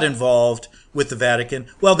 they're not involved with the Vatican.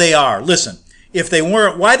 Well, they are. Listen, if they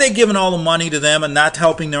weren't, why are they giving all the money to them and not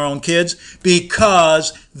helping their own kids?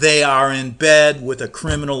 Because they are in bed with a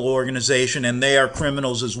criminal organization, and they are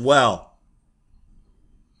criminals as well.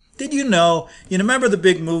 Did you know, remember the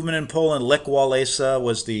big movement in Poland? Lech Walesa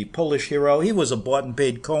was the Polish hero. He was a bought and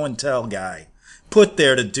paid COINTEL guy, put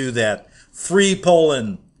there to do that. Free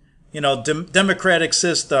Poland, democratic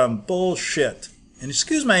system, bullshit. And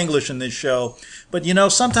excuse my English in this show, but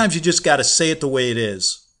sometimes you just got to say it the way it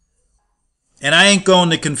is. And I ain't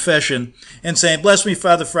going to confession and saying, bless me,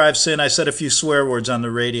 Father, for I've sinned. I said a few swear words on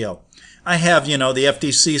the radio. I have, the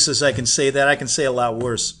FTC says I can say that. I can say a lot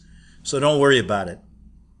worse. So don't worry about it.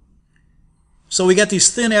 So we got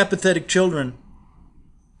these thin, apathetic children,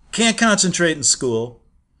 can't concentrate in school.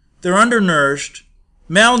 They're undernourished,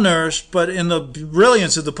 malnourished, but in the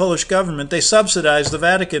brilliance of the Polish government, they subsidize the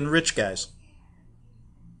Vatican rich guys.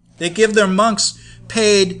 They give their monks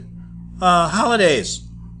paid holidays.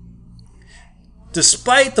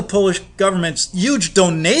 Despite the Polish government's huge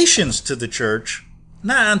donations to the church,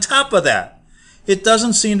 not on top of that, it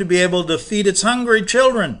doesn't seem to be able to feed its hungry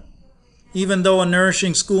children, even though a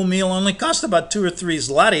nourishing school meal only costs about 2 or 3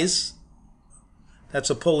 zlotys.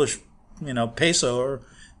 That's a Polish, peso or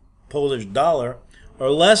Polish dollar,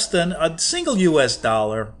 or less than a single U.S.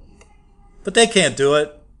 dollar. But they can't do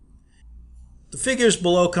it. The figures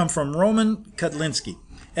below come from Roman Kudlinski,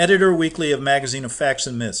 editor weekly of Magazine of Facts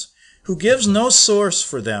and Myths, who gives no source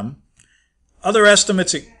for them. Other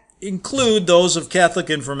estimates include those of Catholic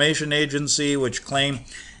Information Agency, which claim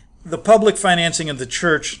the public financing of the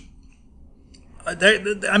church.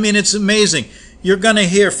 It's amazing. You're going to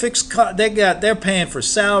hear fixed cost. They're paying for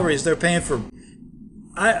salaries. They're paying for.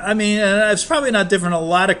 It's probably not different in a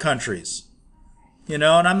lot of countries, and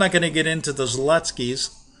I'm not going to get into the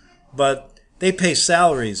Zlotskis, but they pay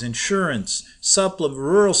salaries, insurance,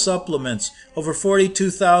 rural supplements, over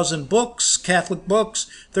 42,000 books, Catholic books,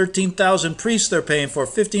 13,000 priests they're paying for,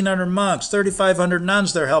 1,500 monks, 3,500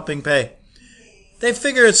 nuns they're helping pay. They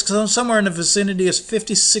figure it's somewhere in the vicinity of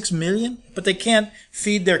 56 million, but they can't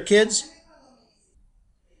feed their kids.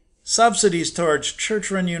 Subsidies towards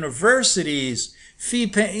church-run universities,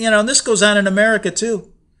 and this goes on in America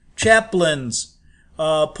too. Chaplains,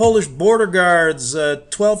 Polish border guards,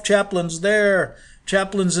 12 chaplains there,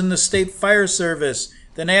 chaplains in the state fire service,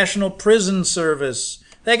 the National Prison Service.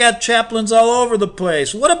 They got chaplains all over the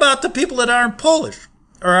place. What about the people that aren't Polish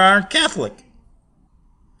or aren't Catholic?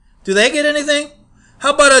 Do they get anything?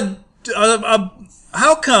 How about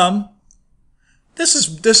how come this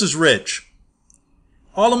is rich?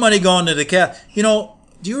 All the money going to the Catholic.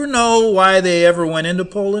 Do you know why they ever went into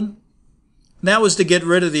Poland? And that was to get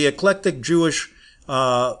rid of the eclectic Jewish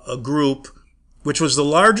a group, which was the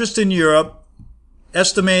largest in Europe,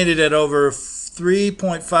 estimated at over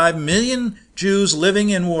 3.5 million Jews living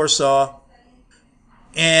in Warsaw,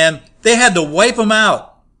 and they had to wipe them out.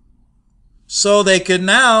 So they could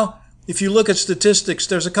now, if you look at statistics,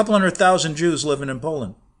 there's a couple 100,000 Jews living in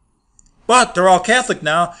Poland. But they're all Catholic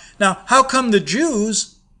now. Now, how come the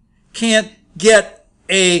Jews can't get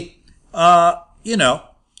a,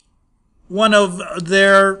 one of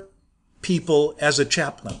their people as a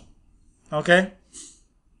chaplain? Okay?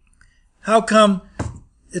 How come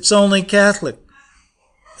it's only Catholic?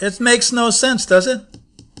 It makes no sense, does it?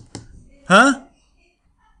 Huh?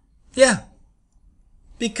 Yeah.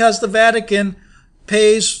 Because the Vatican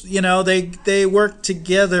pays, they work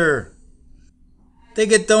together. They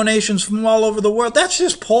get donations from all over the world. That's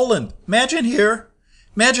just Poland. Imagine here.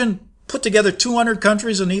 Imagine put together 200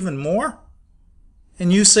 countries and even more.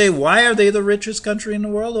 And you say, why are they the richest country in the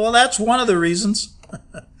world? Well, that's one of the reasons.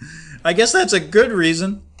 I guess that's a good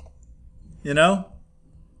reason.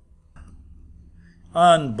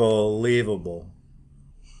 Unbelievable.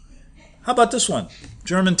 How about this one?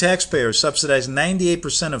 German taxpayers subsidize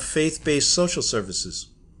 98% of faith-based social services.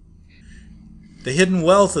 The hidden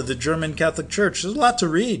wealth of the German Catholic Church. There's a lot to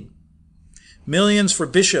read. Millions for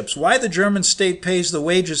bishops. Why the German state pays the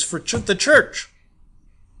wages for the church.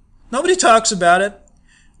 Nobody talks about it.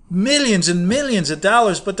 Millions and millions of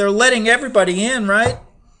dollars, but they're letting everybody in, right?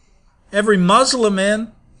 Every Muslim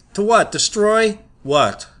in. To what? Destroy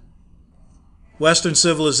what? Western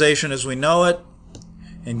civilization as we know it.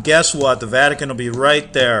 And guess what? The Vatican will be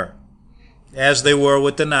right there, as they were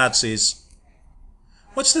with the Nazis.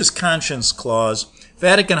 What's this conscience clause?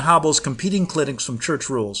 Vatican hobbles competing clinics from church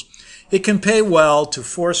rules. It can pay well to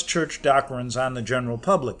force church doctrines on the general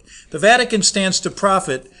public. The Vatican stands to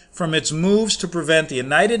profit from its moves to prevent the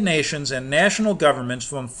United Nations and national governments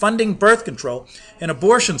from funding birth control and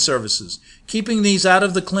abortion services. Keeping these out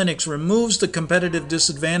of the clinics removes the competitive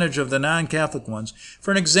disadvantage of the non-Catholic ones.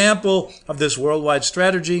 For an example of this worldwide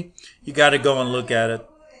strategy, you got to go and look at it.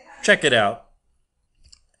 Check it out.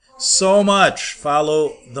 So much.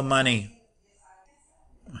 Follow the money.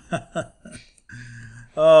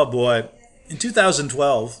 Oh boy. In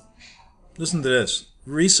 2012, listen to this.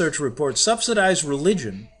 Research reports subsidized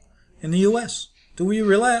religion in the U.S. Do we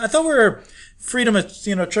realize? I thought we were freedom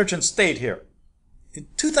of church and state here. In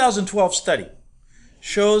 2012 study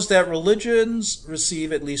shows that religions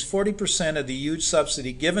receive at least 40% of the huge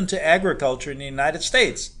subsidy given to agriculture in the United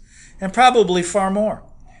States, and probably far more.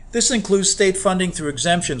 This includes state funding through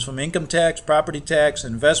exemptions from income tax, property tax,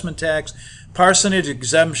 investment tax, parsonage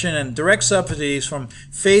exemption, and direct subsidies from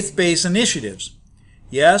faith-based initiatives.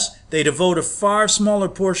 Yes, they devote a far smaller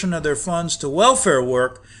portion of their funds to welfare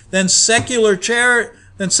work than secular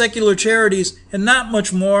charities, and not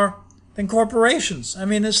much more than corporations. I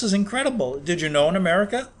mean, this is incredible. Did you know in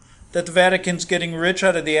America that the Vatican's getting rich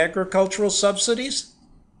out of the agricultural subsidies?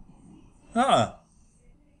 And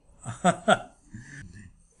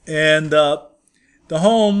the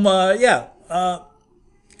home,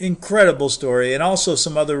 incredible story. And also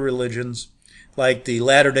some other religions, like the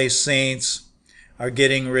Latter-day Saints, are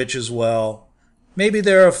getting rich as well. Maybe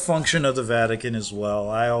they're a function of the Vatican as well.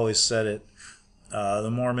 I always said it. The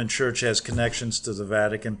Mormon Church has connections to the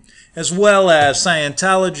Vatican, as well as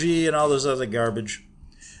Scientology and all this other garbage.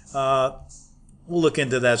 We'll look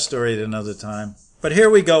into that story at another time. But here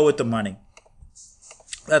we go with the money.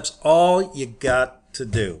 That's all you got to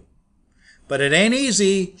do. But it ain't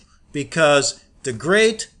easy, because the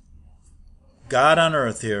great God on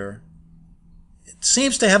earth here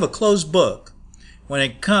seems to have a closed book when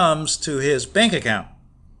it comes to his bank account.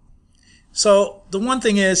 So the one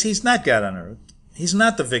thing is, he's not God on earth. He's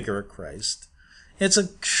not the vicar of Christ. It's a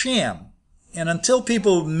sham. And until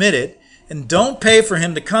people admit it and don't pay for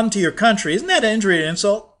him to come to your country, isn't that an injury and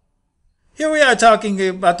insult? Here we are talking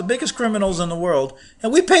about the biggest criminals in the world,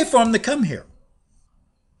 and we pay for them to come here.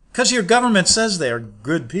 Because your government says they are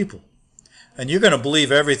good people. And you're going to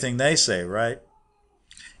believe everything they say, right?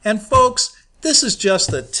 And folks, this is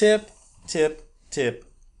just the tip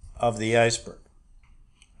of the iceberg.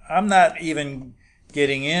 I'm not even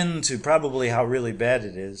getting into probably how really bad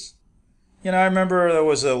it is. I remember there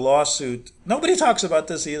was a lawsuit. Nobody talks about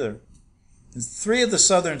this either. In 3 of the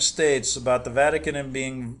southern states about the Vatican and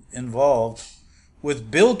being involved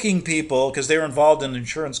with bilking people because they were involved in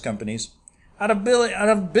insurance companies out of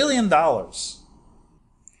 $1 billion.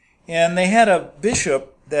 And they had a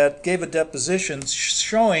bishop that gave a deposition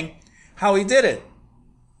showing how he did it.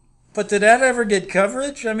 But did that ever get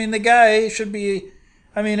coverage? I mean, the guy should be,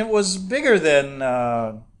 it was bigger than,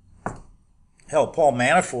 Paul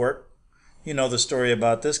Manafort. You know the story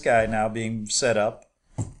about this guy now being set up.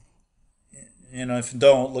 If you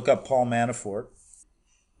don't, look up Paul Manafort.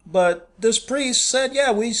 But this priest said,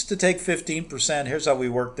 yeah, we used to take 15%. Here's how we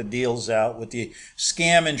work the deals out with the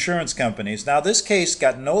scam insurance companies. Now, this case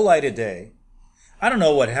got no light of day. I don't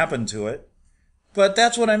know what happened to it. But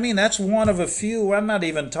that's what I mean. That's one of a few. I'm not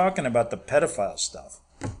even talking about the pedophile stuff.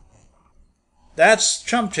 That's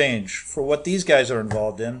chump change for what these guys are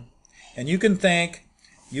involved in. And you can thank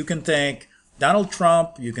Donald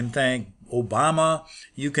Trump, you can thank Obama,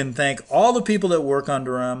 you can thank all the people that work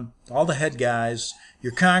under him, all the head guys,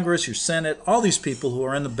 your Congress, your Senate, all these people who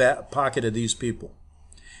are in the back pocket of these people.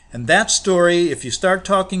 And that story, if you start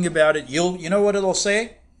talking about it, you know what it'll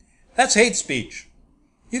say? That's hate speech.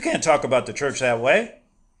 You can't talk about the church that way.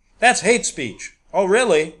 That's hate speech. Oh,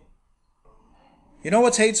 really? You know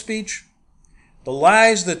what's hate speech? The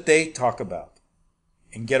lies that they talk about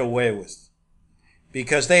and get away with.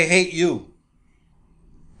 Because they hate you.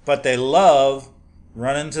 But they love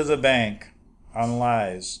running to the bank on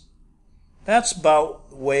lies. That's about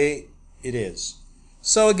the way it is.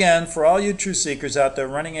 So again, for all you truth seekers out there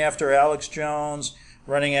running after Alex Jones,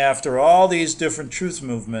 running after all these different truth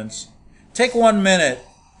movements, take 1 minute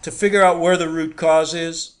to figure out where the root cause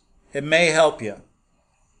is. It may help you.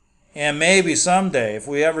 And maybe someday, if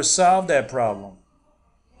we ever solve that problem,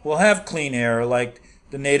 we'll have clean air like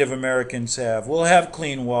the Native Americans have. We'll have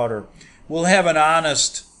clean water. We'll have an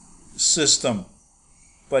honest system.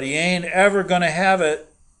 But you ain't ever going to have it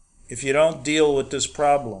if you don't deal with this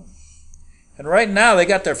problem. And right now, they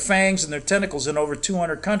got their fangs and their tentacles in over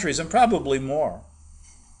 200 countries and probably more.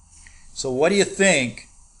 So what do you think?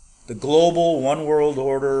 The global one world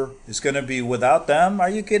order is going to be without them? Are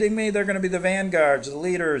you kidding me? They're going to be the vanguards, the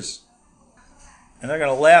leaders. And they're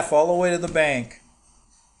going to laugh all the way to the bank.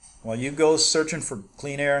 While you go searching for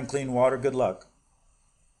clean air and clean water, good luck.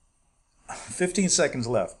 15 seconds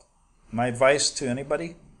left. My advice to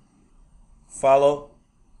anybody? Follow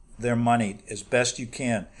their money as best you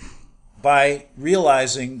can by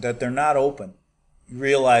realizing that they're not open,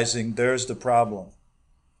 realizing there's the problem.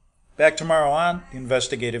 Back tomorrow on the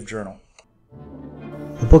Investigative Journal.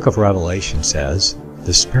 The book of Revelation says,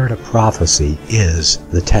 the spirit of prophecy is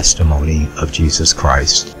the testimony of Jesus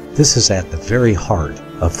Christ. This is at the very heart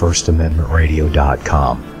of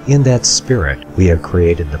FirstAmendmentRadio.com. In that spirit, we have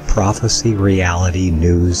created the Prophecy Reality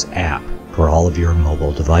News app for all of your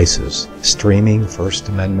mobile devices, streaming First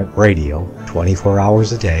Amendment Radio 24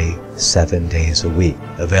 hours a day, 7 days a week.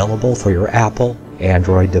 Available for your Apple,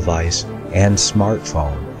 Android device, and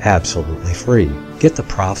smartphone, absolutely free. Get the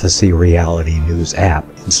Prophecy Reality News app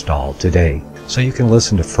installed today so you can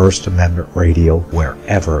listen to First Amendment Radio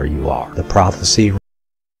wherever you are. The Prophecy.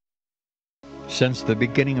 Since the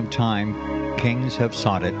beginning of time, kings have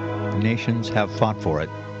sought it, nations have fought for it.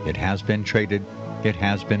 It has been traded, it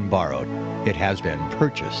has been borrowed, it has been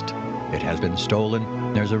purchased, it has been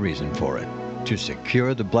stolen. There's a reason for it. To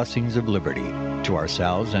secure the blessings of liberty to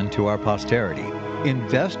ourselves and to our posterity.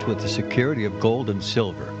 Invest with the security of gold and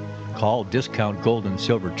silver. Call Discount Gold and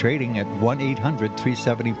Silver Trading at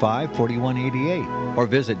 1-800-375-4188 or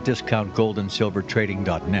visit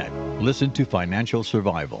discountgoldandsilvertrading.net. Listen to Financial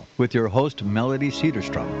Survival with your host Melody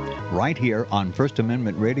Cedarstrom right here on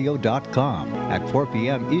FirstAmendmentRadio.com at 4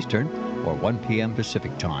 p.m. Eastern or 1 p.m.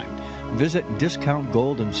 Pacific Time. Visit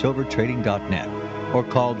discountgoldandsilvertrading.net or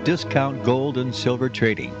call Discount Gold and Silver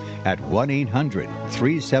Trading at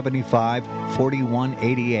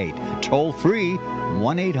 1-800-375-4188. Toll free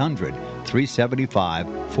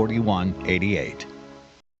 1-800-375-4188.